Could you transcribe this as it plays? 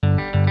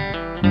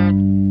Hi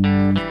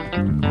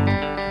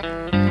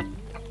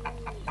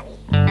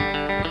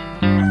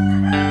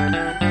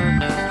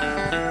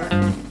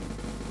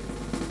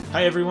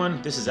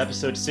everyone, this is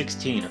episode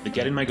 16 of the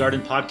Get in My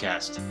Garden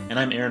podcast, and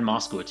I'm Aaron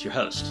Moskowitz, your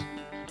host.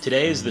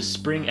 Today is the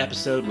spring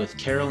episode with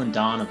Carol and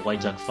Don of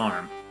White Duck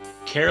Farm.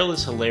 Carol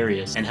is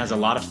hilarious and has a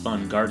lot of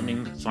fun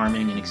gardening,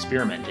 farming, and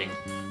experimenting.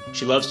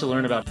 She loves to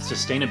learn about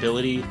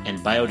sustainability and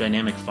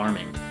biodynamic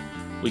farming.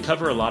 We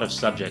cover a lot of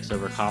subjects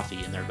over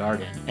coffee in their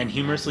garden, and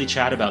humorously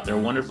chat about their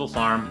wonderful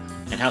farm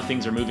and how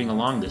things are moving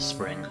along this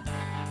spring.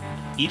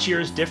 Each year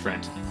is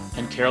different,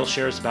 and Carol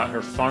shares about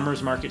her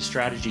farmer's market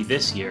strategy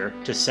this year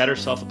to set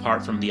herself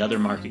apart from the other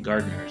market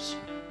gardeners.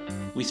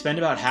 We spend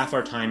about half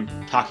our time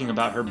talking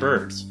about her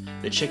birds,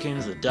 the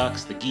chickens, the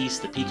ducks, the geese,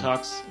 the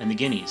peacocks, and the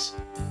guineas.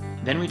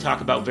 Then we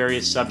talk about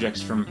various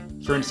subjects from,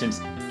 for instance,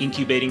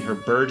 incubating her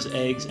birds'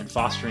 eggs and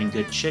fostering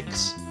good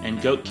chicks,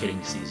 and goat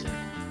kidding season,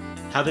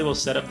 how they will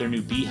set up their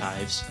new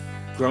beehives,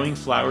 growing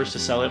flowers to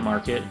sell at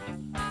market,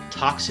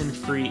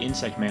 toxin-free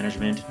insect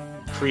management,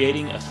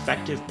 creating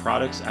effective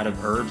products out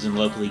of herbs and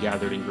locally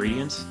gathered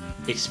ingredients,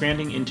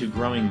 expanding into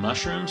growing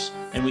mushrooms,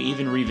 and we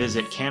even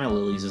revisit canna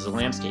lilies as a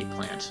landscape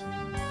plant.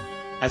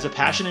 As a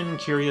passionate and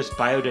curious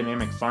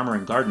biodynamic farmer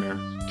and gardener,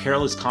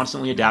 Carol is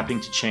constantly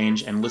adapting to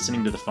change and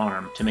listening to the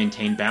farm to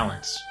maintain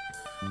balance.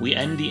 We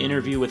end the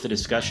interview with a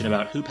discussion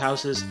about hoop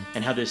houses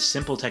and how this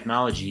simple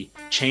technology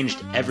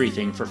changed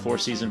everything for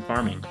four-season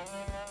farming.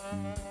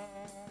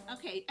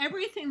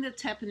 Everything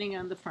that's happening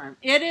on the farm.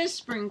 It is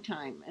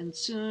springtime, and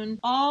soon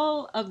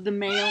all of the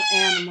male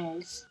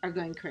animals are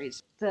going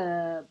crazy.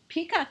 The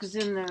peacock is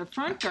in the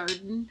front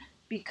garden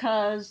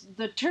because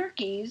the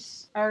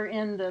turkeys are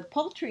in the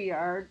poultry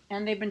yard,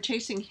 and they've been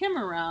chasing him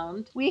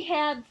around. We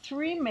had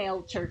 3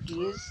 male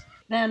turkeys.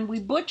 Then we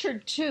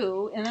butchered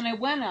 2, and then I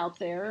went out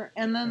there,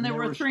 and then there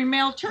were 3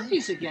 male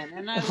turkeys again.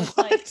 And I was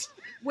like,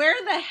 where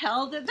the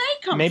hell did they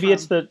come from? Maybe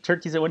it's the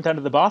turkeys that went down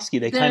to the bosque.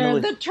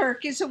 The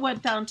turkeys that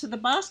went down to the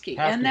bosque.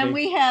 And then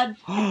we had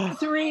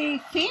 3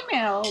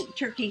 female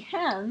turkey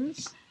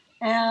hens,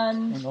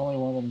 and only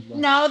one of them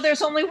left. No,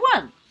 there's only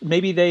one.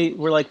 Maybe they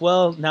were like,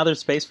 well, now there's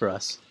space for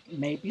us.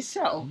 Maybe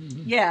so.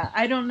 Mm-hmm. Yeah,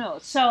 I don't know.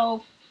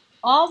 So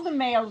all the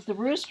males, the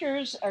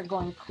roosters are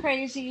going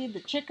crazy.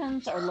 The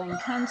chickens are laying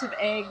tons of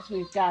eggs.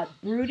 We've got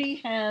broody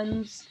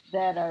hens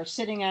that are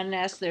sitting on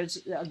nests. There's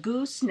a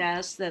goose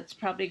nest that's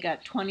probably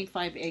got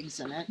 25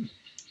 eggs in it.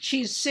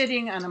 She's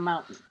sitting on a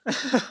mountain.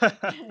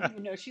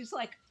 She's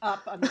like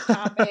up on the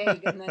top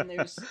egg, and then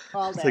there's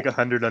all that. It's like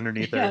 100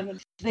 underneath her.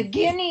 The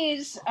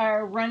guineas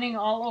are running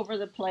all over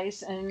the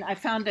place, and I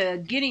found a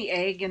guinea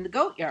egg in the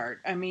goat yard.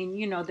 I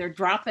mean, they're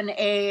dropping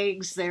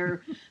eggs. The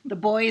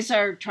boys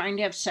are trying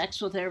to have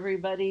sex with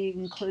everybody,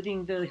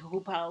 including the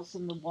hoop house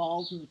and the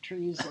walls and the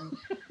trees. And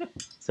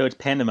so it's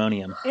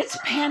pandemonium. It's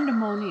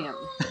pandemonium.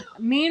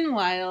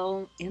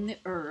 Meanwhile, in the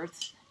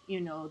earth,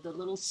 the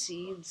little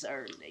seeds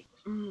are like,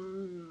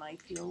 I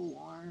feel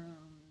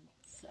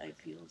warmth, I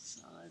feel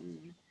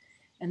sun.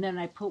 And then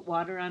I put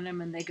water on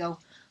them and they go,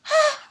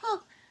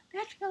 oh,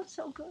 that feels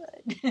so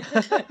good.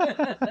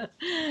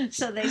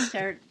 So they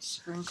start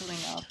sprinkling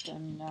up,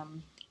 and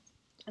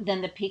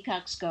then the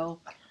peacocks go,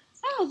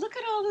 oh, look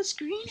at all this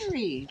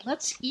greenery.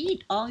 Let's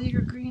eat all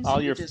your greens.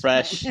 All your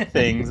fresh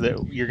things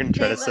that you're going to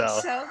try to sell.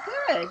 Look so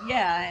good,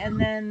 yeah. And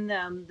then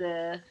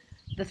the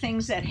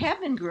things that have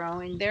been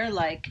growing, they're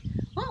like,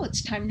 oh,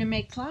 it's time to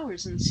make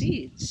flowers and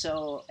seeds.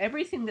 So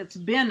everything that's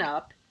been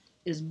up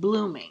is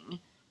blooming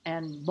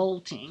and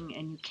bolting,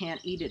 and you can't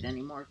eat it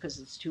anymore because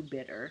it's too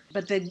bitter.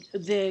 But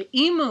the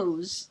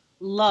emus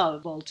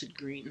love bolted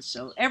greens,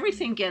 so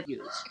everything gets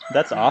used.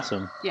 That's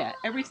awesome. Yeah,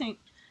 everything.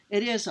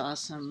 It is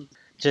awesome.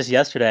 Just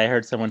yesterday, I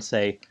heard someone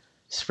say,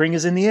 spring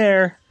is in the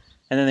air.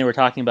 And then they were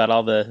talking about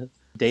all the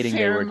dating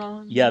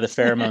pheromones. The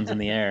pheromones in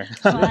the air.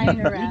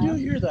 Flying around. You do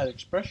hear that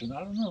expression. I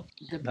don't know.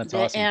 That's the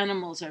awesome.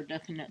 Animals are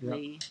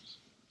definitely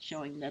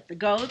showing that. The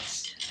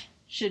goats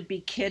should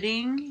be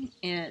kidding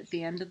at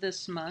the end of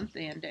this month,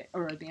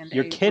 or the end of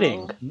You're April.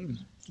 kidding.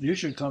 You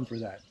should come for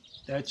that.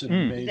 That's an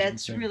amazing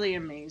That's thing. really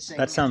amazing.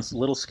 That sounds a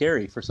little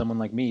scary for someone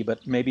like me,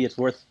 but maybe it's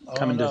worth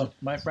coming to.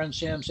 My friend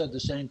Sam said the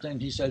same thing.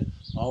 He said,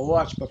 I'll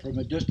watch, but from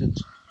a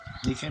distance.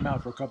 He came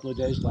out for a couple of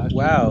days last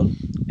week.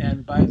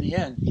 And by the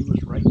end, he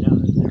was right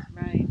down in there.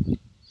 Right.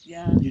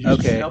 Yeah. You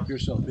just help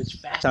yourself. It's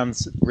fast.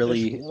 Sounds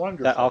really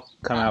wonderful. I'll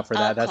come out for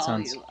that. That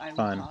sounds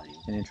fun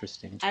and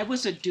interesting. I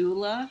was a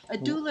doula. A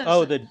doula.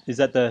 Oh, is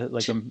that a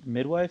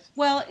midwife?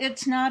 Well,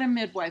 it's not a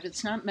midwife.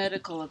 It's not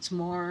medical. It's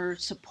more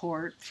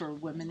support for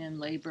women in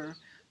labor.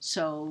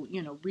 So,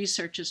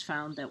 research has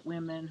found that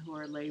women who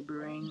are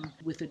laboring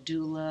with a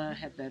doula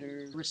have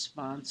better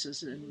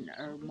responses and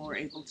are more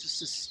able to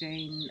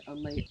sustain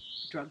a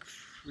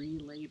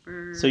drug-free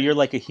labor. So you're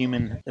like a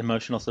human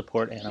emotional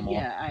support animal.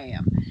 Yeah, I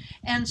am.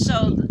 And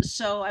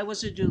so I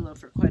was a doula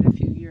for quite a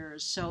few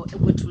years,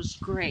 which was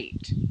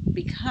great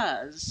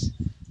because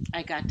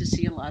I got to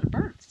see a lot of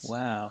births.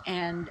 Wow.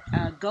 And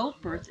a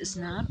goat birth is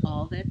not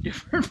all that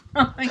different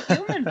from a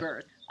human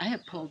birth. I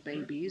have pulled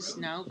babies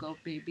now, goat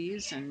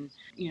babies, and,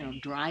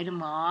 dried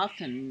them off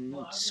and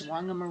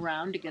swung them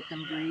around to get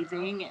them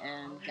breathing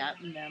and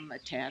gotten them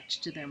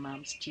attached to their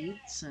mom's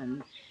teats.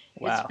 And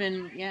it's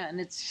been, and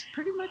it's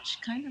pretty much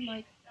kind of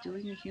like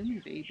doing a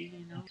human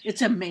baby,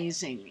 It's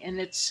amazing, and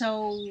it's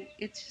so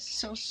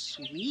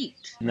sweet.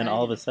 And then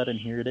all of a sudden,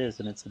 here it is,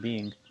 and it's a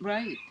being.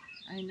 Right,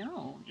 I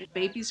know.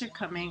 Babies are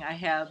coming. I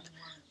have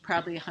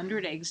probably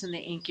 100 eggs in the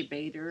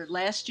incubator.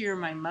 Last year,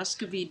 my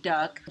Muscovy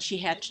duck, she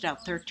hatched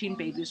out 13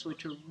 babies,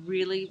 which were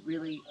really,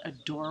 really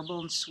adorable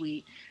and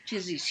sweet. She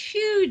has these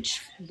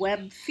huge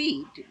web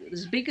feet,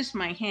 as big as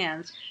my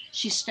hands.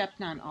 She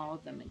stepped on all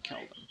of them and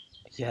killed them.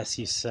 Yes,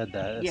 you said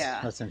that.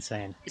 That's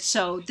insane.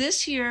 So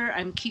this year,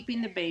 I'm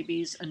keeping the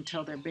babies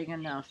until they're big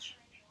enough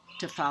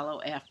to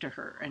follow after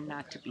her and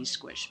not to be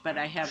squished. But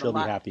I have She'll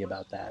be happy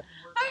about that.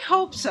 I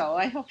hope so.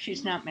 I hope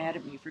she's not mad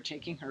at me for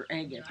taking her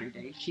egg every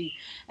day.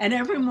 And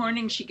every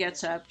morning she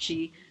gets up,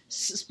 she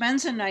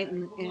spends a night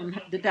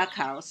in the duck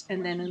house,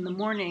 and then in the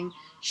morning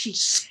she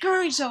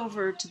scurries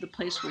over to the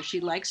place where she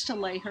likes to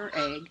lay her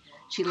egg.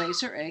 She lays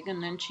her egg,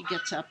 and then she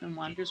gets up and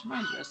wanders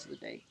around the rest of the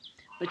day.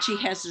 But she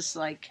has this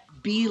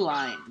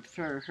beeline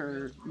for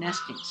her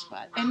nesting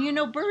spot.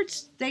 And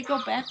birds, they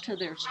go back to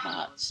their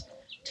spots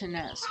to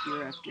nest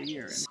year after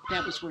year. And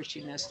that was where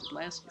she nested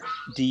last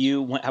year.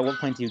 At what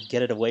point do you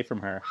get it away from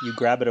her? You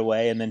grab it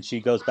away, and then she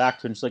goes back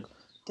to it, and she's like,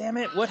 damn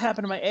it, what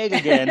happened to my egg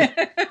again?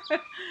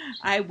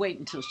 I wait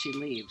until she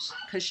leaves,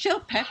 because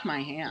she'll peck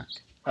my hand.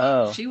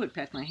 Oh. She would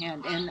peck my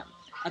hand. And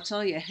I'll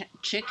tell you,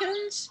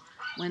 chickens,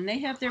 when they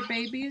have their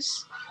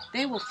babies,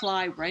 they will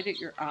fly right at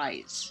your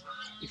eyes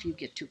if you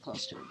get too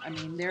close to them. I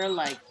mean, they're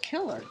like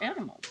killer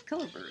animals,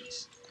 killer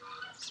birds.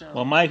 So.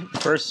 Well, my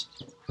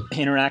first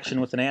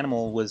interaction with an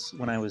animal was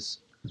when I was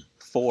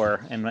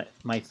 4, and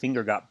my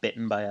finger got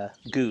bitten by a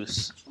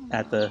goose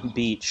at the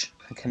beach,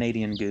 a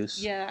Canadian goose.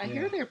 Yeah, I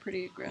hear they're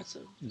pretty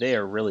aggressive. They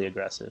are really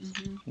aggressive.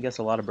 Mm-hmm. I guess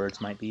a lot of birds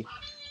might be.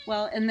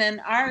 Well, and then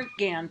our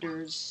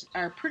ganders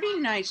are pretty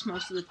nice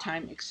most of the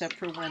time, except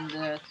for when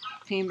the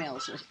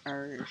females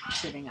are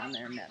sitting on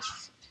their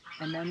nests.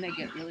 And then they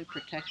get really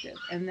protective.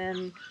 And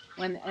then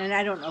and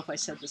I don't know if I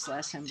said this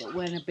last time, but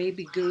when a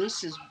baby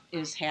goose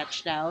is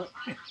hatched out,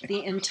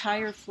 the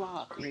entire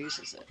flock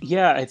raises it.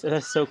 Yeah,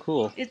 that's so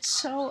cool. It's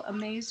so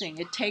amazing.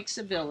 It takes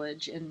a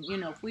village. And,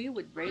 if we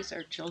would raise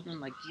our children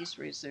like geese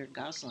raise their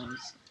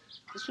goslings,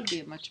 this would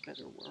be a much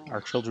better world.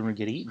 Our children would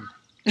get eaten.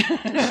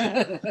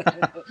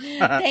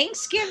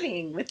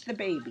 Thanksgiving with the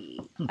baby.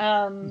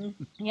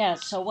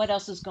 So what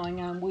else is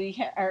going on?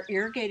 We are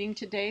irrigating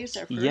today. Is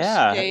our first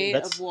day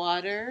of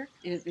water.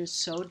 It is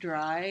so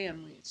dry,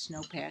 and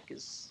snowpack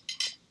is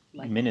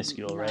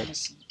minuscule,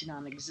 right?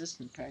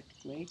 Non-existent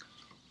practically.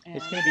 And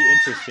it's going to be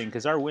interesting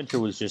because our winter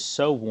was just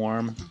so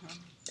warm,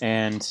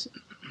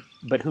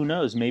 but who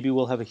knows? Maybe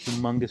we'll have a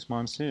humongous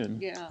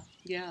monsoon.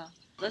 Yeah.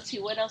 Let's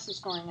see what else is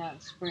going on.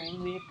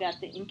 Spring. We've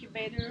got the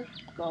incubator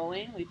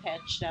going. We've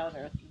hatched out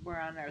we're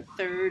on our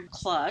 3rd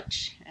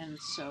clutch, and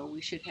so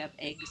we should have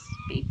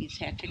babies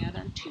hatching out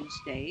on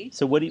Tuesday.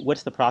 So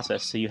what's the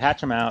process? So you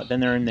hatch them out, then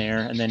they're in there,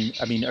 and then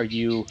are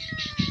you?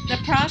 The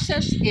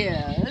process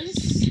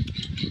is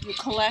you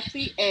collect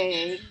the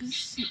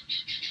eggs.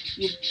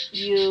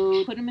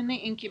 You put them in the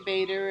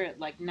incubator at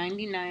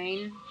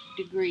 99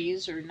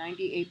 degrees or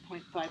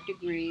 98.5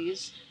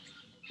 degrees.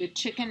 The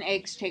chicken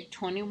eggs take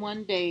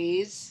 21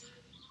 days,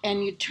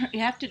 and you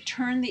have to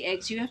turn the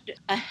eggs.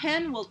 A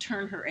hen will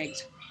turn her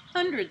eggs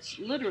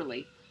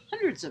literally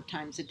hundreds of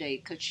times a day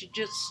because she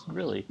just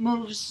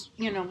moves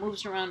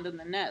around in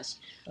the nest.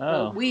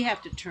 Oh. But we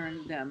have to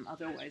turn them,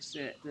 otherwise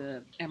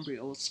the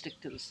embryo will stick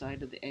to the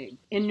side of the egg.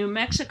 In New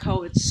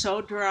Mexico, it's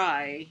so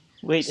dry.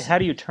 Wait, how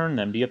do you turn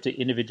them? Do you have to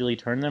individually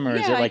turn them, or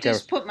is it I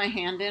just put my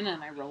hand in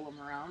and I roll them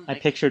around. I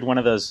pictured one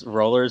of those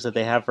rollers that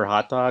they have for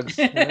hot dogs.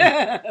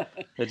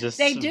 They just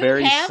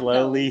very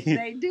slowly.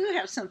 They do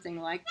have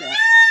something like that.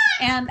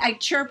 And I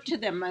chirped to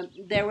them.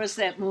 There was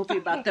that movie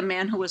about the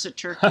man who was a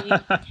turkey,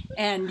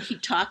 and he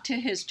talked to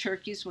his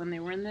turkeys when they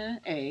were in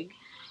the egg,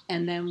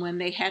 and then when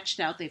they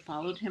hatched out, they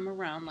followed him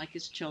around like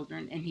his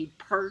children, and he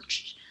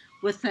perched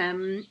with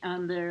them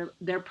on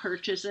their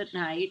perches at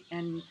night,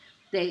 and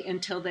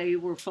until they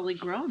were fully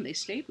grown, they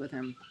stayed with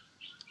him.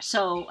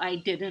 So I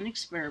did an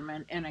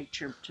experiment, and I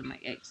chirped to my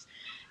eggs.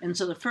 And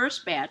so the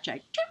first batch, I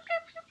chirp,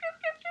 chirp, chirp,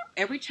 chirp, chirp, chirp.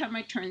 Every time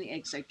I turn the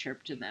eggs, I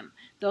chirp to them.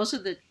 Those are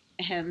the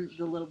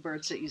little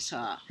birds that you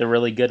saw. The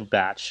really good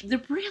batch.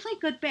 The really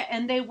good batch.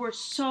 And they were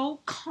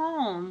so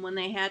calm when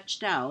they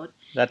hatched out.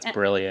 That's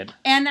brilliant.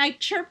 And I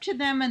chirped to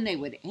them, and they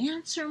would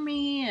answer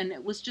me, and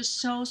it was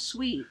just so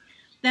sweet.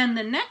 Then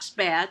the next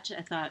batch,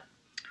 I thought,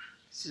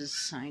 this is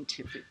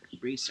scientific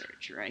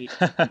research, right?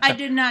 I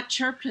did not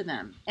chirp to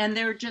them. And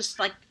they were just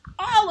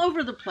all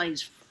over the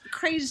place,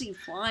 crazy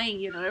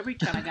flying, every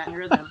time I got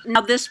near them.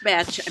 Now this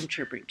batch I'm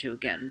chirping to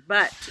again.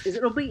 But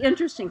it'll be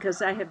interesting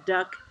because I have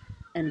duck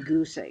and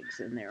goose eggs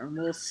in there. And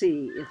we'll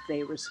see if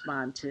they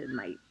respond to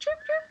my chirp,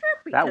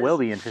 chirp, chirp. That will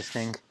be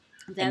interesting.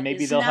 and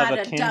maybe they'll have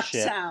a Duck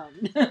kinship.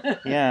 sound.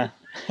 Yeah.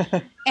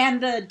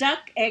 And the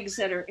duck eggs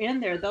that are in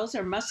there, those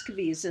are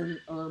muscovies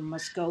or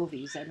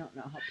muscovies. I don't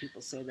know how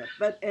people say that.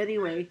 But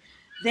anyway,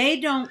 they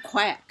don't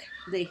quack.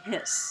 They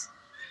hiss.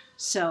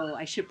 So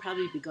I should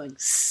probably be going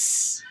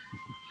sss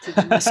to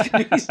the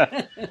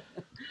muscovies.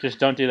 Just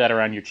don't do that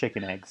around your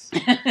chicken eggs.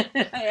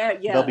 Yeah.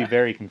 They'll be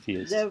very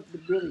confused. They'll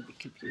really be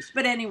confused.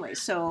 But anyway,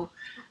 so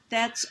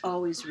that's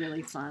always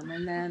really fun.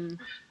 And then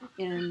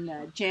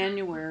in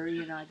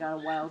January, I got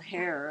a wild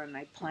hare, and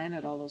I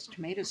planted all those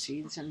tomato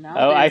seeds. And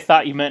now I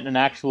thought you meant an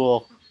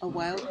actual... A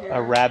wild hare?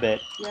 A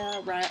rabbit.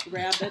 Yeah,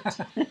 rabbit.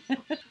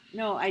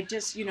 No, I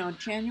just,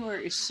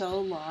 January is so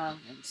long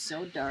and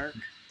so dark.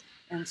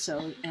 And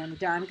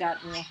Don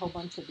got me a whole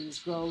bunch of these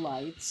grow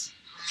lights.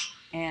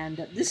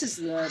 And this is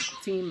the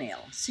female.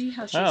 See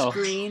how she's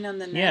green on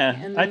the neck? Yeah.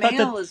 And the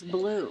male is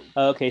blue.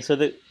 Okay,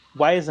 so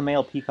why is the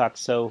male peacock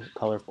so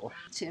colorful?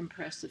 To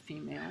impress the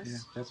females. Yeah,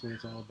 that's what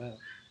it's all about.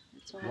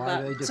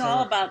 It's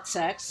all about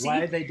sex. See?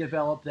 Why they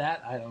developed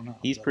that, I don't know.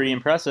 He's pretty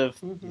impressive.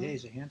 Mm-hmm. Yeah,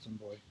 he's a handsome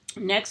boy.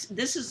 Next,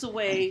 this is the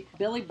way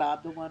Billy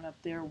Bob, the one up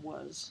there,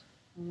 was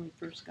when we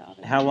first got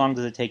it. How long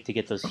does it take to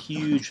get those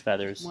huge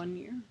feathers? 1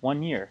 year.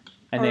 1 year.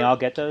 And they all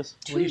get those?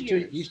 2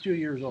 years. He's 2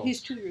 years old.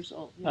 He's 2 years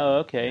old. Yeah. Oh,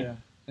 okay. Yeah.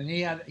 And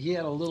he had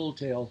a little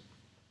tail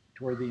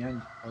toward the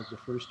end of the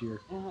first year.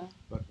 Uh-huh.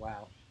 But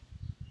wow.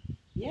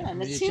 Yeah, and I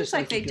mean, it it's seems just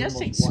like they you can just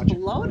almost watch it.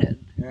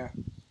 exploded. Yeah.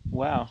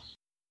 Wow.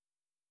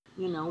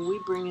 We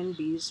bring in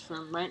bees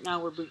from, right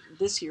now,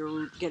 this year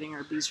we're getting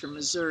our bees from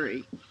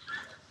Missouri.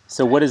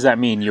 So what does that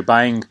mean? You're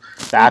buying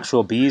the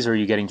actual bees, or are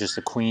you getting just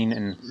a queen?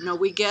 And No,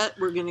 we're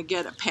going to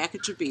get a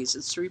package of bees.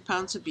 It's 3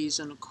 pounds of bees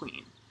and a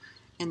queen.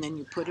 And then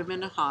you put them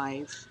in a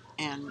hive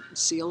and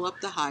seal up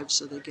the hive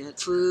so they get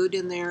food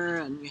in there,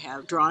 and you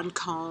have drawn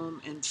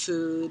comb and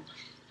food.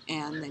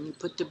 And then you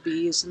put the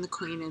bees and the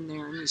queen in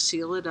there, and you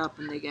seal it up,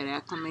 and they get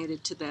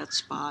acclimated to that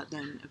spot.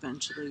 Then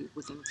eventually,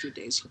 within a few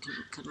days, you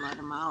can let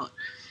them out.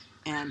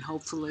 And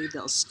hopefully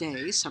they'll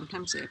stay.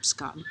 Sometimes they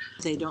abscond.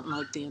 They don't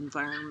like the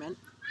environment.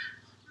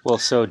 well,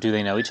 so do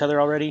they know each other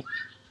already?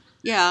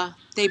 Yeah,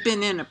 they've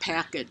been in a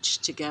package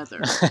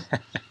together.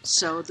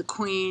 So the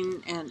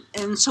queen,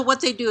 and so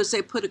what they do is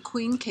they put a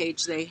queen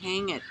cage, they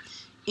hang it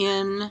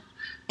in,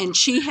 and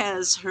she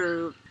has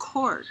her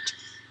court.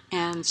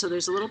 And so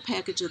there's a little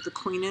package of the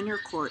queen in her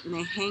court, and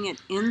they hang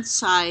it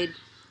inside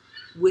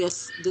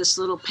with this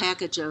little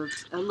package of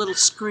a little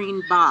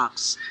screen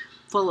box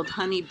full of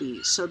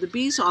honeybees. So the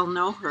bees all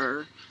know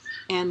her,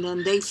 and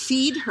then they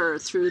feed her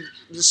through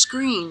the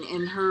screen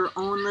in her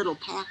own little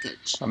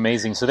package.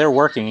 Amazing. So they're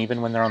working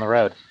even when they're on the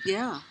road.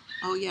 Yeah.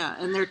 Oh, yeah.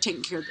 And they're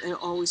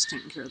always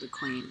taking care of the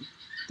queen.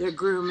 They're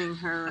grooming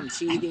her and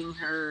feeding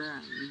her.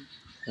 And,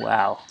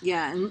 Wow.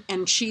 yeah.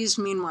 And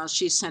meanwhile,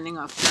 she's sending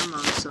off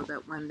pheromones so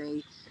that when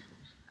they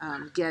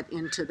get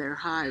into their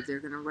hive, they're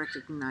going to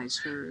recognize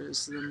her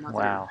as the mother.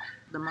 Wow.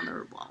 The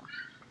mother of all.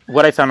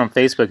 What I found on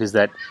Facebook is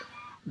that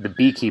the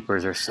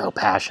beekeepers are so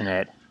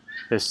passionate.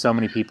 There's so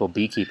many people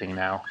beekeeping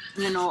now.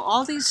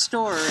 All these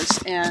stores,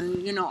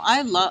 and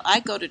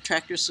I go to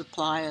Tractor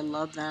Supply. I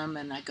love them,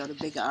 and I go to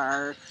Big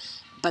R.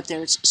 But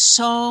there's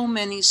so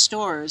many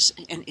stores,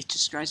 and it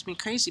just drives me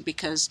crazy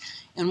because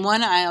in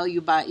one aisle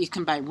you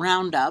can buy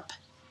Roundup,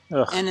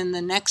 Ugh. and in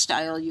the next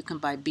aisle you can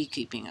buy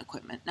beekeeping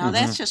equipment. Now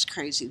that's just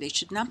crazy. They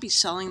should not be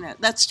selling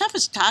that. That stuff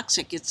is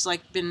toxic. It's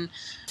like been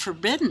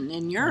forbidden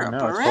in Europe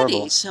it's already.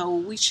 horrible. So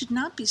we should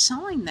not be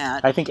selling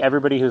that. I think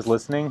everybody who's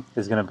listening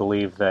is going to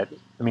believe that.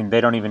 I mean, they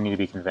don't even need to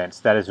be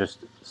convinced. That is just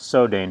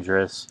so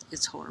dangerous.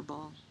 It's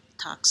horrible.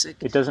 Toxic.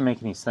 It doesn't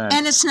make any sense.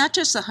 And it's not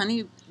just the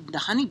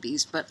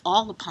honeybees, but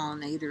all the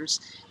pollinators.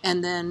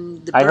 And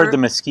then I heard the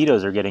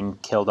mosquitoes are getting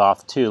killed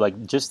off too,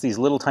 like just these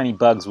little tiny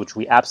bugs, which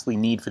we absolutely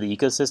need for the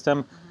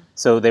ecosystem. Mm-hmm.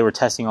 So they were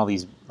testing all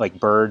these like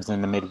birds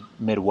in the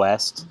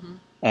Midwest, mm-hmm.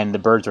 and the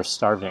birds are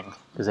starving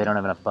because they don't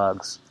have enough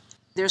bugs.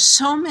 There's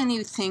so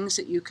many things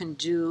that you can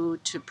do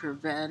to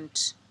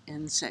prevent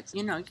insects.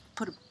 You can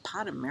put a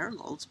pot of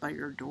marigolds by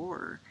your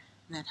door,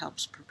 and that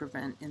helps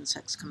prevent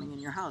insects coming in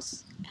your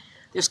house.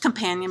 There's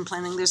companion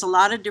planting. There's a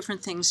lot of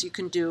different things you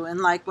can do. And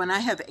like when I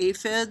have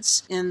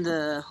aphids in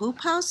the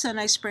hoop house,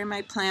 and I spray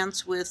my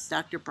plants with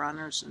Dr.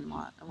 Bronner's and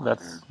water.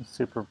 That's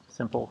super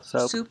simple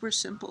soap. Super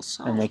simple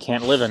soap. And they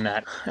can't live in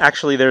that.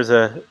 Actually, there's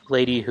a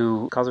lady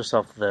who calls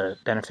herself the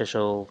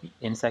beneficial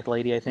insect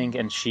lady, I think,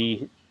 and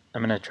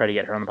I'm going to try to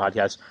get her on the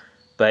podcast.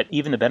 But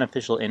even the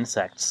beneficial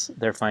insects,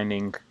 they're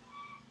finding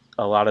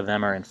a lot of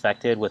them are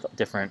infected with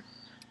different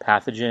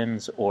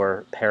pathogens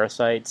or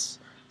parasites.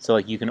 So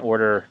like you can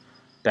order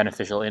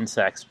beneficial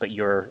insects, but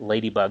your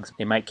ladybugs,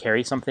 they might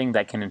carry something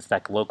that can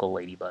infect local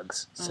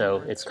ladybugs.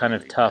 So it's kind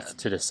of tough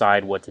to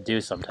decide what to do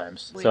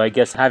sometimes. So I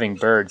guess having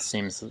birds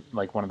seems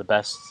like one of the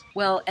best.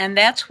 Well, and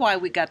that's why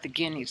we got the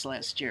guineas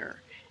last year.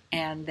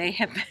 And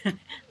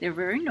they're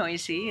very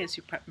noisy, as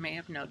you may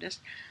have noticed,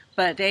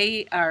 but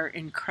they are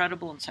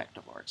incredible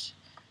insectivores.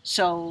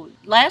 So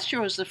last year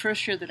was the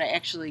first year that I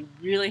actually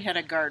really had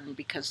a garden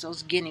because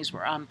those guineas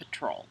were on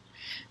patrol.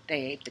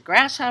 They ate the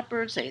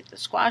grasshoppers, they ate the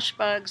squash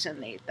bugs,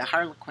 and they ate the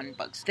harlequin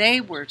bugs. They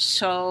were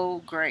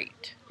so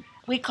great.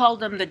 We called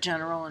them the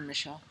General and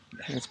Michelle.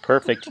 It's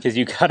perfect because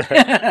you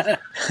gotta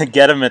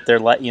get them at their,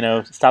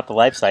 stop the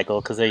life cycle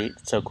because they're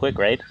so quick,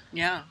 right?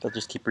 Yeah. They'll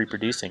just keep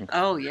reproducing.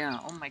 Oh, yeah.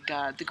 Oh, my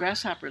God. The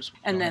grasshoppers.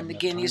 And then the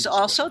guineas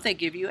also, they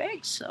give you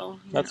eggs. So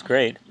that's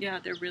great. Yeah,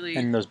 they're really...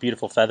 And those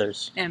beautiful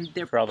feathers. And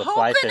they're for all the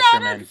fly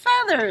fishermen.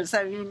 Feathers.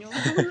 I mean,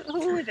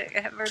 who would have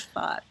ever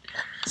thought?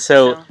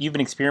 So you've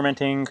been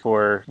experimenting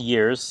for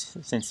years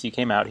since you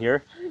came out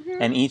here.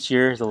 Mm-hmm. And each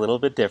year is a little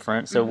bit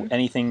different. So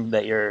anything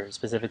that you're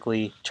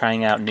specifically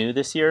trying out new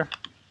this year?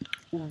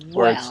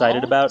 We're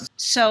excited about?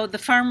 So the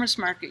farmer's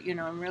market,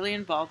 I'm really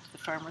involved with the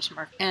farmer's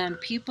market. And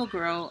people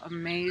grow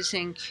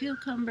amazing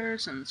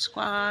cucumbers and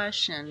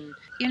squash. And,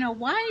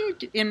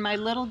 in my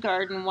little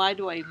garden, why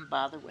do I even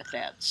bother with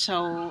that?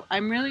 So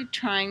I'm really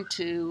trying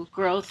to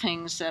grow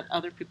things that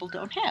other people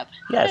don't have.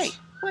 Yes. Hey,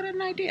 what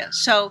an idea.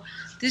 So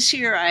this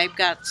year I've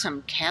got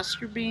some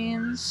castor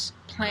beans,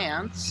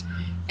 plants,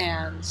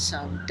 and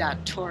some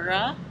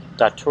datura.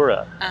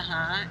 Datura.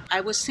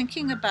 I was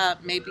thinking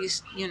about maybe,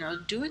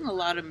 doing a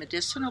lot of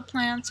medicinal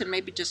plants and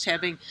maybe just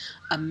having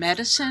a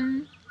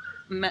medicine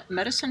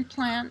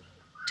plant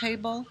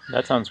table.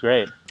 That sounds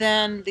great.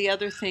 Then the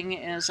other thing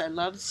is I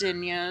love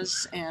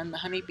zinnias, and the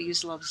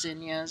honeybees love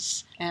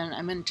zinnias, and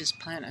I'm going to just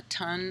plant a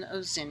ton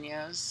of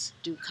zinnias,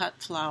 do cut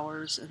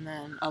flowers, and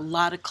then a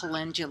lot of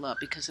calendula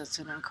because it's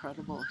an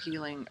incredible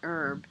healing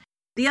herb.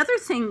 The other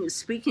thing,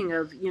 speaking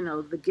of,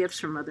 the gifts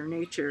from Mother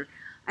Nature,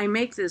 I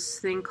make this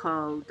thing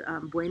called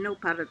Bueno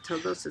para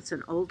Todos. It's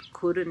an old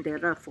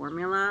curandera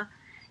formula,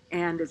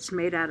 and it's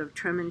made out of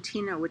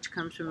trementina, which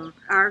comes from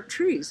our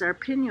trees, our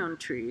pinon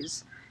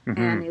trees.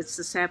 Mm-hmm. And it's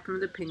the sap from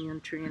the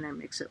pinon tree, and I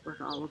mix it with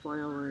olive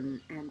oil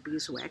and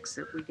beeswax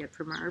that we get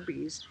from our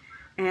bees.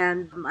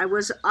 And I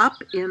was up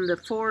in the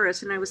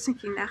forest, and I was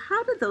thinking, now,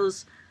 how do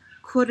those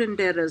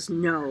curanderas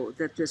know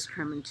that this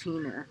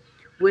trementina,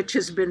 which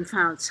has been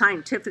found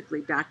scientifically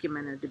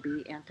documented to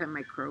be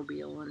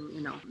antimicrobial,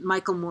 and,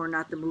 Michael Moore,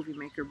 not the movie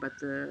maker, but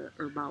the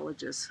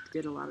herbologist,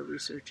 did a lot of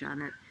research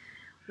on it.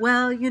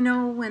 Well,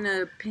 when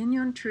a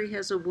pinon tree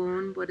has a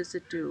wound, what does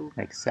it do?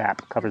 Makes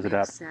sap, covers it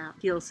up. Sap,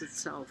 heals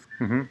itself.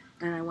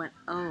 Mm-hmm. And I went,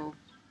 oh,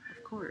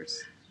 of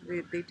course.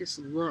 They just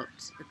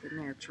looked at the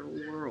natural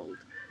world.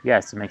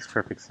 Yes, it makes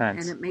perfect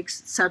sense. And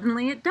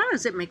it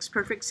does. It makes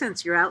perfect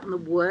sense. You're out in the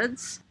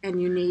woods,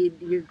 and you need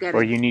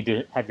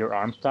to have your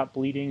arm stop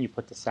bleeding. You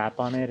put the sap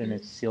on it, and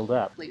it's sealed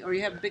up. Or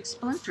you have a big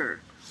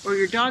splinter, or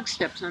your dog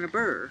steps on a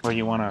burr. Or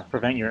you want to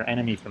prevent your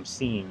enemy from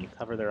seeing. You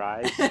cover their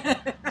eyes.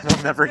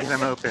 They'll never get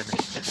them open.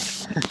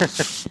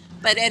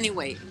 But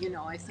anyway,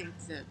 I think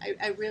that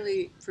I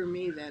really, for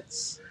me,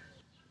 that's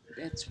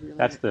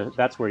really...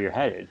 That's where you're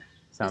headed,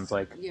 sounds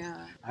like.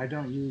 Yeah. I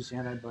don't use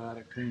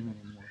antibiotic cream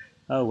anymore.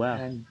 Oh, wow.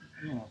 And,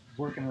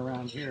 working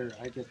around here,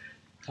 I get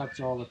cuts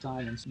all the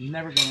time and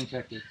never get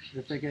infected.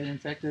 If they get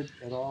infected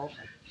at all,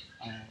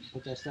 I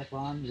put that stuff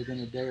on within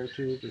a day or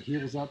two. It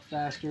heals up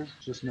faster.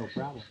 Just no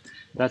problem.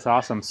 That's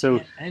awesome. So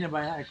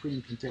antibiotic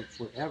cream can take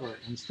forever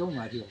and still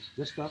not heal.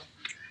 This stuff.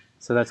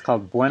 So that's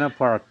called Bueno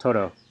para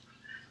Todo.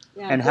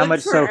 Yeah, and how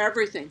much? So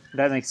everything.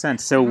 That makes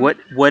sense. So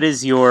what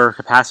is your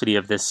capacity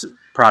of this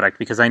product?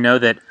 Because I know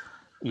that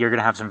you're going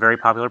to have some very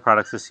popular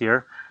products this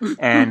year,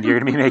 and you're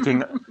going to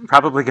be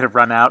probably going to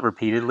run out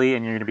repeatedly,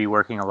 and you're going to be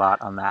working a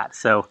lot on that.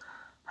 So,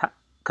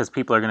 because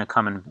people are going to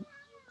come and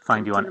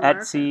find you on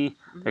Etsy,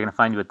 they're going to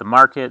find you at the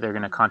market, they're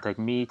going to contact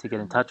me to get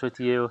in touch with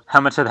you.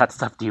 How much of that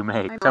stuff do you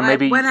make? So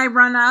when I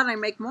run out, I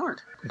make more.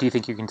 Do you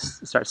think you can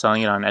start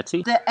selling it on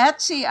Etsy? The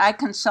Etsy, I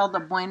can sell the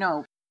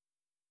Bueno.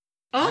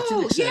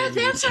 Oh, yeah,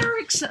 that's our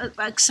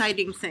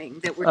exciting thing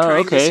that we're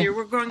trying this year.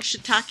 We're growing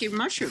shiitake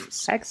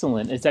mushrooms.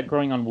 Excellent. Is that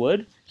growing on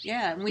wood?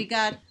 Yeah, and we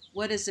got,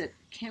 what is it?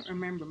 Can't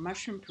remember,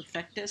 Mushroom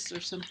Perfectus or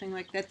something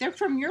like that. They're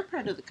from your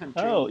part of the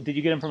country. Oh, did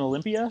you get them from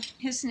Olympia?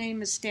 His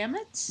name is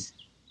Stamets,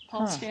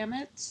 Paul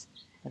Stamets.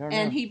 I don't know.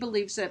 And he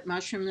believes that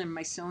mushroom and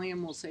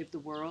mycelium will save the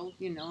world.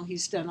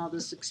 He's done all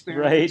this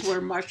experiments where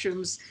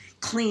mushrooms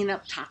clean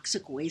up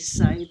toxic waste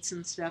sites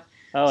and stuff.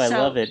 Oh, I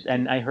love it.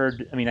 And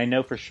I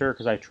know for sure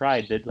because I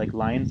tried that, like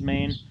lion's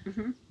mane,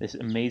 this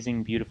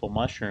amazing, beautiful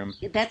mushroom.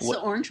 That's the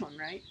orange one,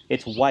 right?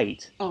 It's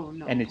white. Oh,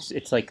 no. And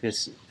it's like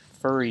this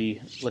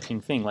furry-looking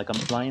thing, like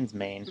a lion's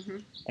mane. Mm-hmm.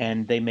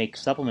 And they make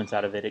supplements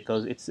out of it.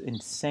 It's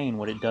insane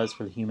what it does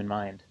for the human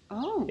mind.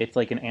 Oh. It's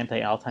like an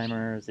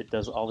anti-Alzheimer's. It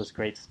does all this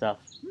great stuff.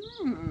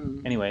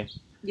 Anyway.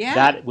 Yeah.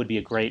 That would be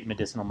a great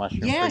medicinal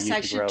mushroom for you to grow. Yes,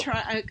 I should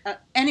try.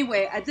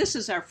 Anyway, this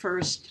is our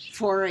first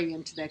foray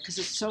into that because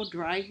it's so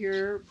dry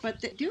here.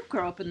 But they do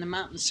grow up in the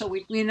mountains. So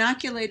we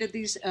inoculated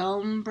these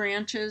elm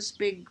branches,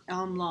 big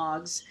elm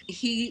logs.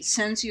 He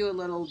sends you a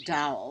little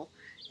dowel.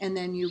 And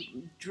then you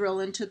drill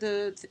into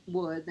the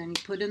wood, then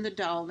you put in the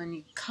dowel, then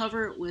you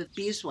cover it with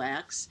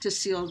beeswax to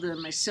seal the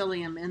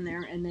mycelium in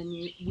there. And then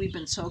we've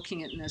been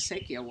soaking it in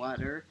acequia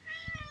water.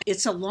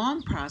 It's a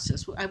long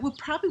process. I would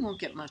probably won't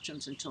get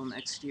mushrooms until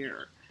next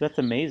year. That's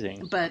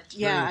amazing. But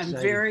yeah, I'm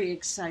very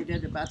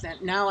excited about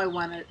that. Now I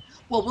want to.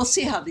 Well, we'll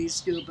see how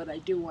these do, but I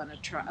do want to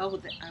try. I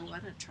want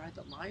to try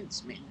the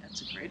lion's mane.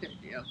 That's a great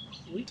idea.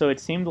 So it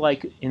seemed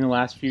like in the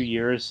last few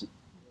years,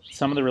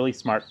 some of the really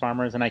smart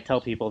farmers, and I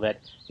tell people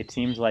that it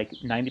seems like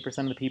 90%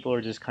 of the people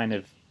are just kind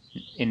of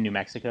in New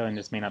Mexico, and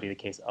this may not be the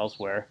case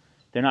elsewhere.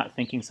 They're not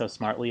thinking so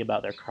smartly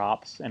about their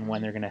crops and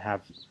when they're going to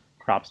have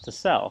crops to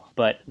sell.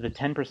 But the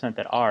 10%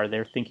 that are,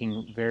 they're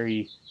thinking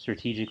very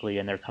strategically,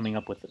 and they're coming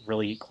up with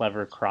really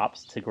clever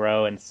crops to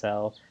grow and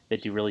sell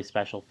that do really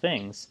special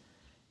things.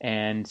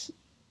 And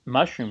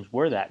mushrooms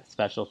were that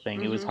special thing.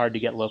 Mm-hmm. It was hard to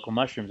get local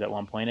mushrooms at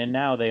one point, and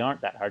now they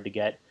aren't that hard to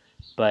get.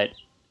 But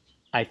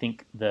I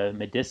think the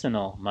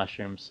medicinal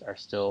mushrooms are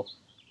still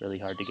really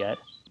hard to get.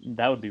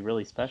 That would be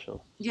really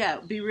special. Yeah, it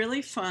would be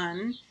really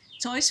fun.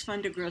 It's always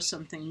fun to grow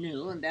something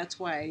new, and that's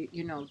why,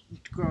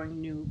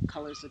 growing new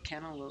colors of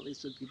canna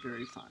lilies would be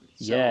very fun.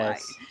 So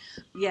yes.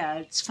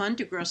 It's fun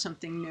to grow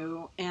something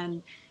new.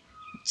 And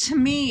to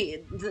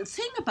me, the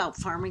thing about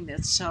farming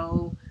that's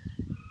so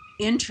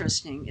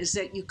interesting is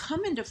that you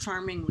come into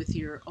farming with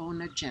your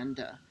own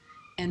agenda,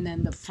 and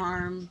then the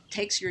farm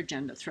takes your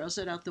agenda, throws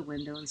it out the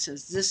window, and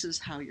says, this is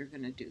how you're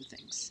going to do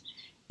things.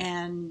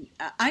 And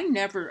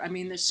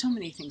there's so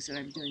many things that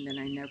I'm doing that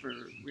I never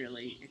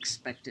really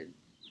expected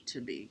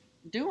to be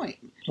doing.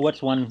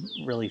 What's one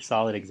really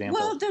solid example?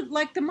 Well,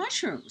 like the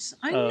mushrooms.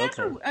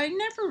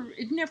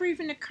 It never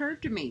even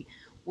occurred to me.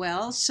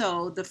 Well,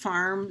 so the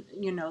farm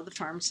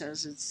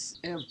says it's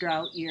a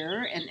drought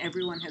year and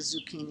everyone has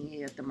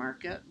zucchini at the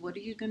market. What are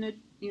you going to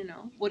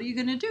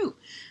do?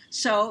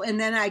 So, and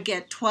then I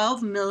get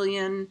 12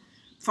 million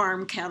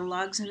farm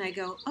catalogs and I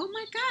go, oh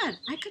my God,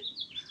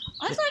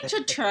 I'd like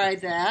to try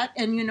that.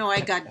 And, I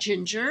got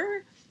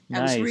ginger. Nice.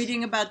 I was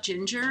reading about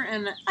ginger,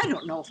 and I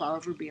don't know if I'll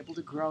ever be able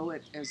to grow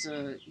it as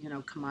a,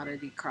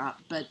 commodity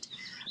crop, but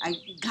I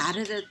got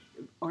it at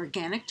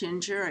organic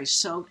ginger.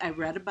 I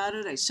read about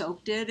it, I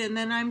soaked it, and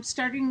then I'm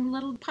starting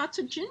little pots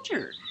of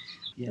ginger.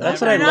 Yeah, that's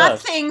what I love. Not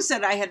things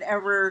that I had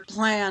ever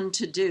planned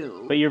to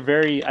do. But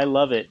I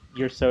love it.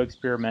 You're so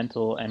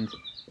experimental, and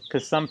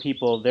because some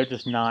people, they're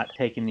just not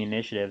taking the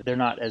initiative. They're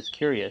not as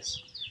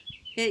curious.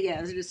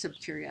 It's a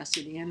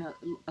curiosity and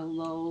a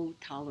low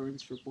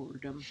tolerance for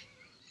boredom.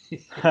 You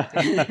That's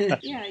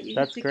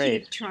have to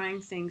great. Keep trying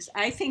things.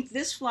 I think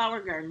this flower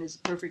garden is a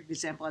perfect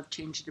example. I've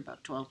changed it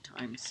about 12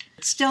 times.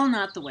 It's still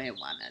not the way I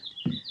want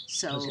it.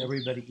 So because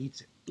everybody eats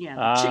it. Yeah,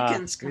 the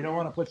chickens come. We don't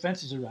want to put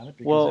fences around it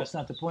because that's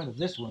not the point of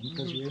this one.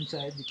 Because you're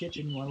inside the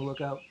kitchen, you want to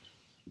look out,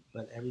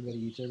 but everybody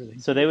eats everything.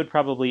 So they would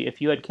probably, if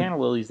you had canna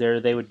lilies there,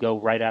 they would go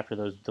right after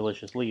those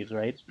delicious leaves,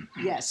 right?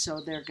 Yes, so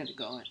they're going to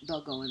go in.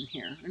 They'll go in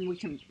here, and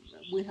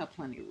we have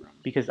plenty of room.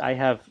 Because I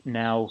have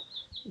now,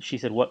 she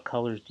said, what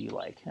colors do you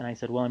like? And I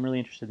said, well, I'm really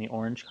interested in the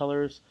orange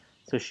colors.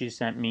 So she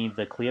sent me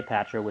the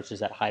Cleopatra, which is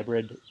that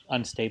hybrid,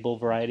 unstable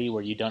variety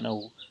where you don't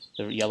know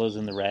the yellows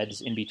and the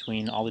reds in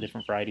between all the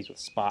different varieties with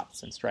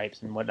spots and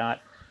stripes and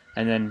whatnot.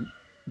 And then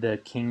the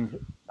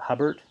King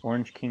Hubbard,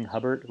 Orange King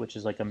Hubbard, which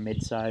is like a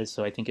mid-size,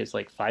 so I think it's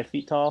like 5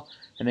 feet tall.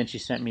 And then she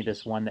sent me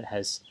this one that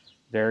has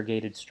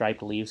variegated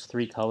striped leaves,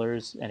 3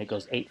 colors, and it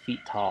goes 8 feet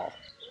tall.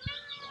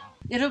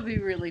 It'll be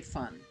really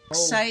fun,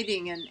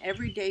 exciting, and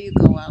every day you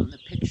go out and the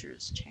picture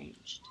has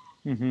changed.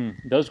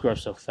 Mm-hmm. Those grow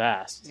so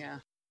fast. Yeah.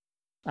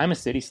 I'm a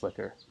city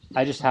slicker.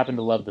 I just happen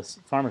to love this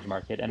farmer's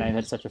market, and I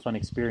had such a fun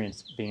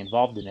experience being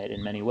involved in it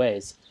in many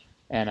ways.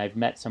 And I've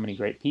met so many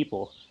great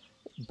people.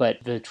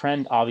 But the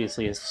trend,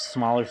 obviously, is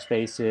smaller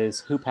spaces.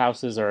 Hoop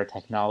houses are a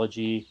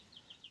technology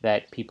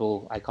that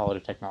people, I call it a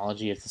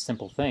technology. It's a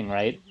simple thing,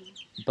 right?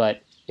 Mm-hmm.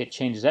 But it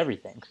changes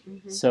everything.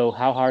 Mm-hmm. So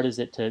how hard is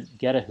it to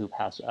get a hoop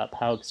house up?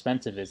 How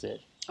expensive is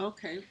it?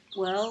 Okay,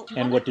 well...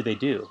 And what do they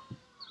do?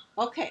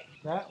 Okay.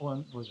 That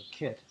one was a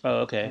kit. Oh,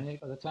 okay. And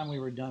by the time we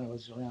were done, it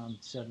was around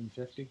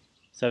 $750.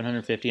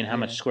 $750, and how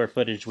much square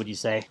footage would you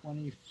say?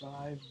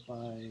 25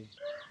 by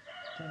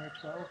 10 or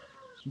 12.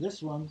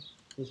 This one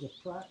is a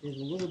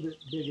little bit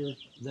bigger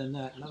than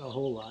that, not a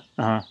whole lot.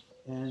 Uh-huh.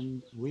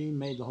 And we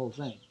made the whole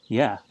thing.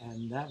 Yeah.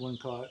 And that one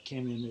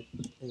came in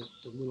at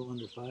a little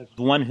under 5.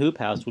 One hoop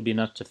house would be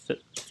enough to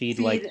feed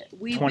like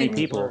 20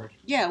 people.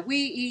 Yeah, we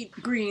eat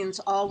greens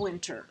all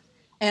winter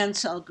and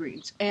sell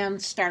greens and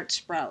start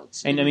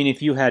sprouts. And I mean,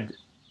 if you had,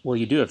 well,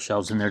 you do have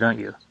shelves in there, don't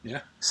you?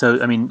 Yeah.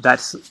 So, I mean,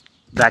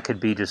 that could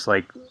be just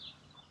like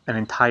an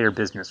entire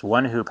business.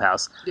 One hoop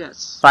house.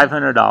 Yes.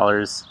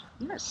 $500.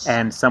 Yes.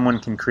 And someone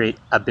can create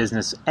a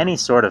business, any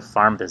sort of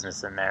farm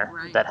business in there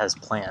that has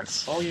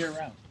plants. All year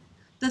round.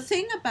 The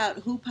thing about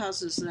hoop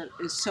houses that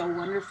is so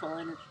wonderful,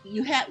 and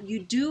you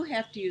do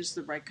have to use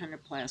the right kind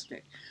of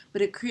plastic,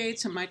 but it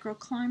creates a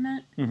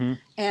microclimate. Mm-hmm.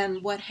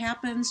 And what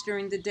happens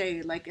during the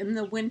day, like in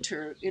the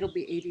winter, it'll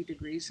be 80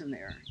 degrees in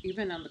there,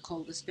 even on the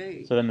coldest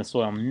day. So then the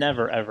soil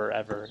never,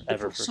 ever.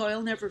 The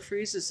soil never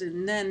freezes,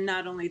 and then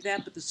not only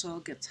that, but the soil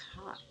gets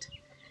hot.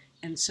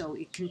 And so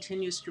it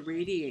continues to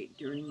radiate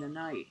during the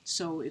night.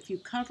 So if you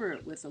cover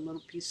it with a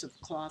little piece of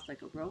cloth,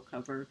 like a row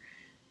cover,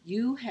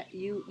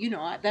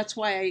 that's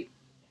why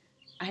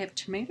I have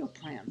tomato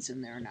plants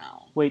in there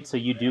now. Wait, so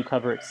you do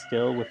cover it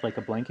still with like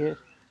a blanket?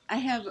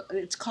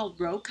 It's called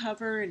row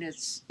cover, and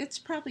it's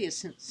probably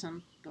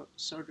some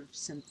sort of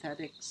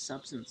synthetic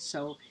substance.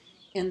 So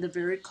in the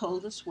very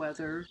coldest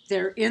weather,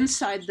 they're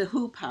inside the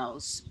hoop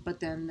house, but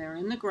then they're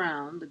in the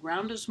ground. The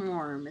ground is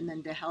warm, and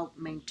then to help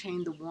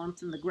maintain the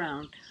warmth in the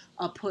ground,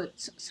 I'll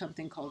put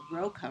something called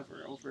row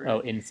cover over it. Oh,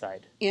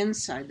 inside.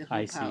 Inside the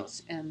I hoop see.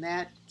 house, and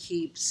that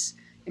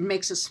it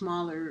makes a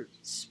smaller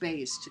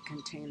space to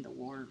contain the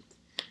warmth.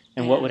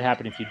 And what would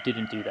happen if you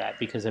didn't do that?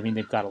 Because, I mean,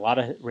 they've got a lot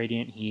of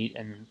radiant heat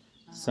and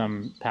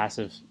some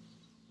passive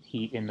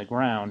heat in the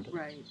ground.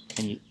 Right.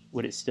 And do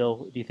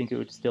you think it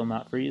would still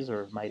not freeze,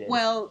 or might it?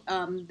 Well,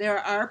 there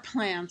are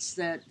plants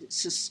that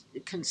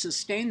can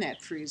sustain that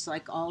freeze,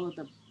 like all of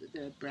the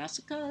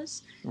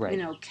brassicas.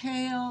 Right.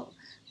 Kale,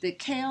 the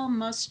kale,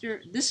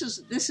 mustard. This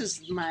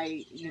is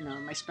my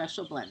my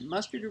special blend: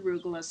 mustard,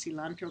 arugula,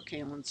 cilantro,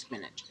 kale, and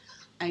spinach.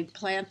 I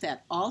plant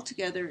that all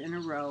together in a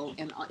row,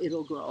 and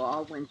it'll grow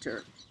all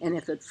winter. And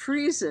if it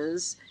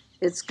freezes,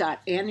 it's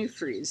got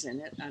antifreeze in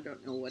it. I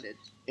don't know what it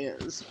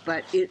is,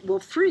 but it will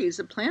freeze.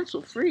 The plants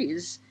will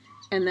freeze,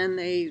 and then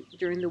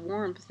during the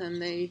warmth, then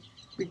they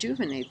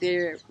rejuvenate.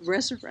 They're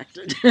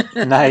resurrected.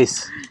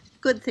 Nice.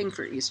 Good thing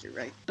for Easter,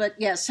 right? But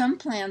yeah, some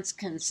plants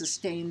can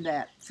sustain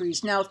that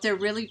freeze. Now, if they're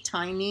really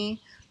tiny,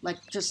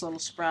 like just little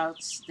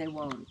sprouts, they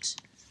won't.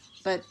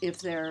 But if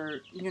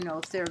they're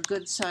a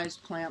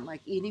good-sized plant,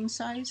 like eating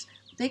size,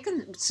 they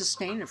can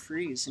sustain a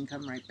freeze and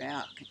come right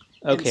back.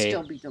 Okay. And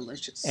still be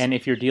delicious. And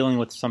if you're dealing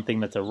with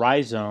something that's a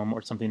rhizome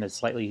or something that's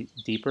slightly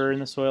deeper in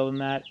the soil than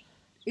that?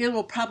 It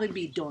will probably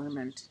be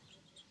dormant.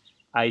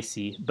 I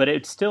see. But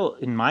it's still,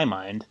 in my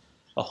mind,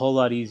 a whole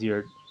lot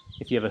easier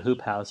if you have a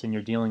hoop house and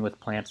you're dealing with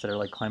plants that are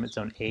like climate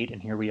zone 8,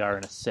 and here we are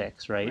in a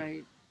 6, right?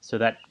 Right. So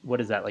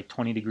what is that, like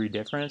 20-degree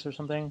difference or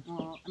something?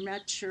 Well, I'm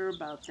not sure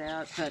about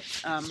that, but...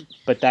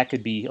 But that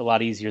could be a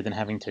lot easier than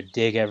having to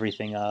dig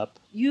everything up.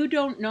 You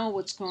don't know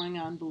what's going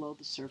on below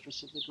the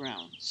surface of the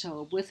ground.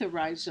 So with a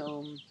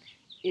rhizome,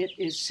 it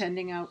is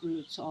sending out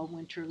roots all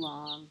winter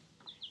long.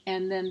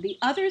 And then the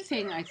other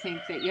thing I think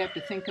that you have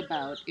to think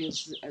about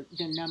is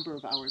the number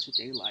of hours of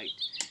daylight,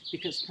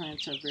 because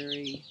plants are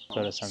very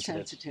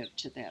sensitive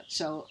to that.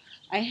 So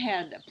I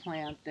had a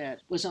plant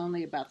that was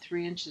only about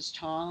 3 inches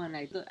tall, and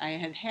I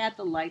had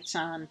the lights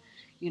on,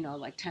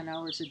 like 10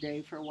 hours a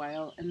day for a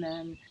while. And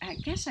then I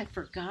guess I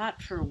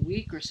forgot for a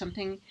week or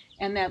something.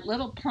 And that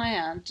little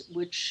plant,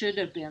 which should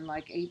have been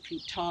like 8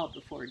 feet tall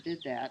before it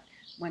did that,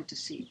 went to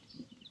seed.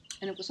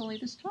 And it was only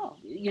this tall.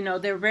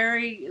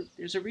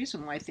 There's a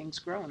reason why things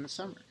grow in the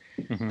summer.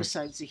 Mm-hmm.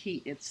 Besides the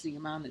heat, it's the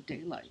amount of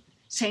daylight.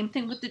 Same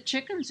thing with the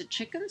chickens. The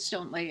chickens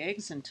don't lay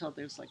eggs until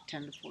there's like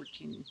 10 to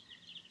 14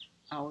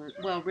 hours.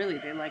 Well, really,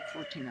 they like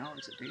 14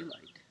 hours of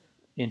daylight.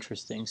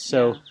 Interesting.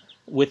 So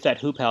with that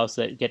hoop house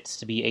that gets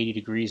to be 80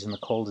 degrees in the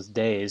coldest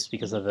days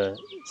because of the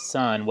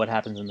sun, what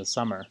happens in the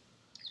summer?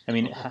 I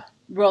mean...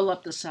 Roll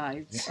up the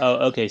sides. Oh,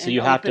 okay. So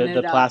you have to...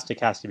 The plastic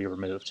has to be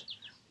removed.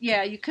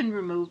 Yeah, you can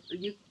remove...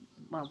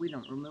 Well, we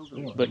don't remove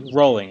it. But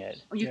rolling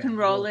it. You can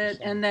roll it,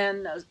 and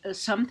then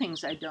some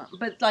things I don't.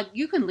 But, like,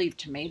 you can leave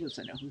tomatoes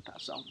in a hoop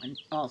house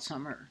all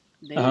summer.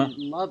 They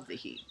love the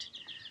heat.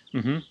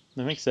 Mm-hmm.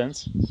 That makes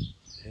sense.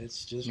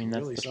 It's just that's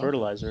really the something.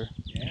 fertilizer.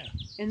 Yeah.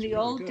 In the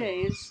old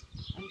days...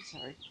 I'm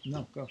sorry.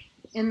 No, go.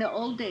 In the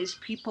old days,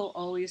 people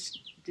always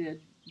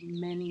did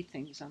many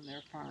things on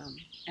their farm.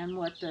 And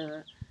what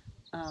the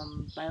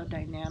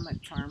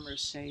biodynamic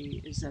farmers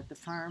say is that the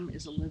farm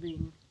is a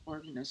living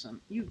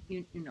organism. You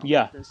know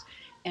about this.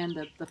 And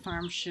that the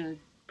farm should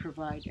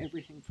provide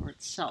everything for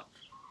itself.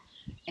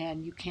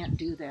 And you can't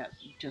do that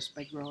just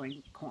by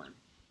growing corn.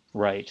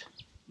 Right.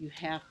 You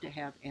have to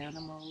have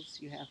animals.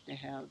 You have to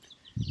have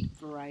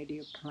variety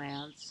of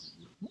plants.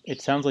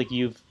 It sounds like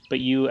you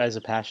as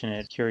a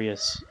passionate,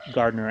 curious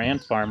gardener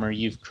and farmer,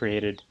 you've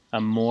created a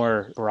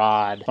more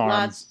broad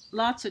farm.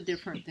 Lots of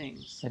different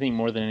things. I think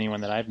more than anyone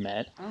that I've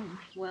met. Oh,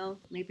 well,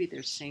 maybe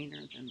they're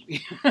saner than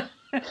we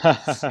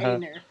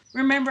saner.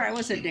 Remember, I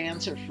was a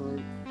dancer for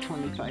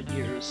 25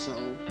 years,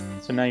 so...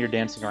 So now you're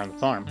dancing around the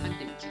farm. I'm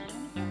dancing.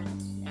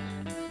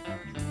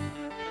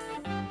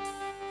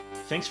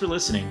 Thanks for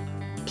listening.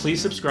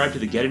 Please subscribe to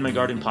the Get in My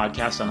Garden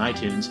podcast on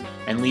iTunes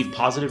and leave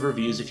positive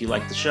reviews if you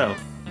like the show.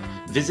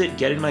 Visit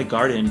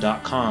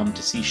getinmygarden.com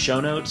to see show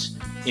notes,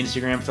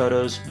 Instagram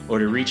photos, or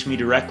to reach me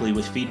directly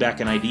with feedback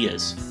and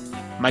ideas.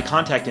 My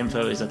contact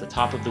info is at the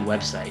top of the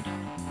website.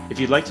 If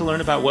you'd like to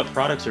learn about what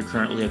products are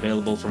currently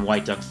available from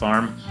White Duck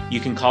Farm, you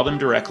can call them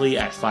directly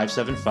at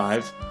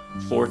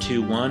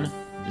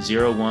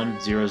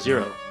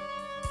 575-421-0100.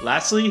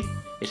 Lastly,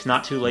 it's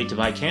not too late to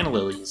buy canna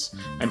lilies.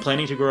 I'm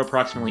planning to grow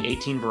approximately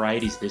 18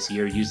 varieties this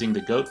year using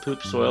the goat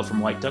poop soil from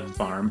White Duck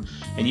Farm,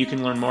 and you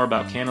can learn more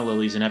about canna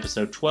lilies in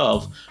episode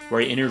 12, where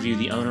I interview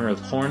the owner of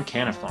Horn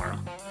Canna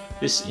Farm.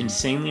 This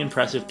insanely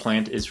impressive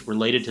plant is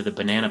related to the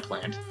banana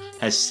plant,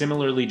 has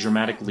similarly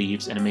dramatic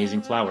leaves and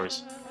amazing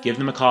flowers. Give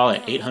them a call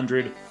at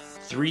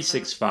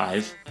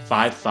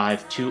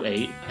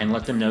 800-365-5528 and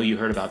let them know you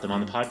heard about them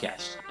on the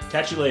podcast.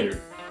 Catch you later.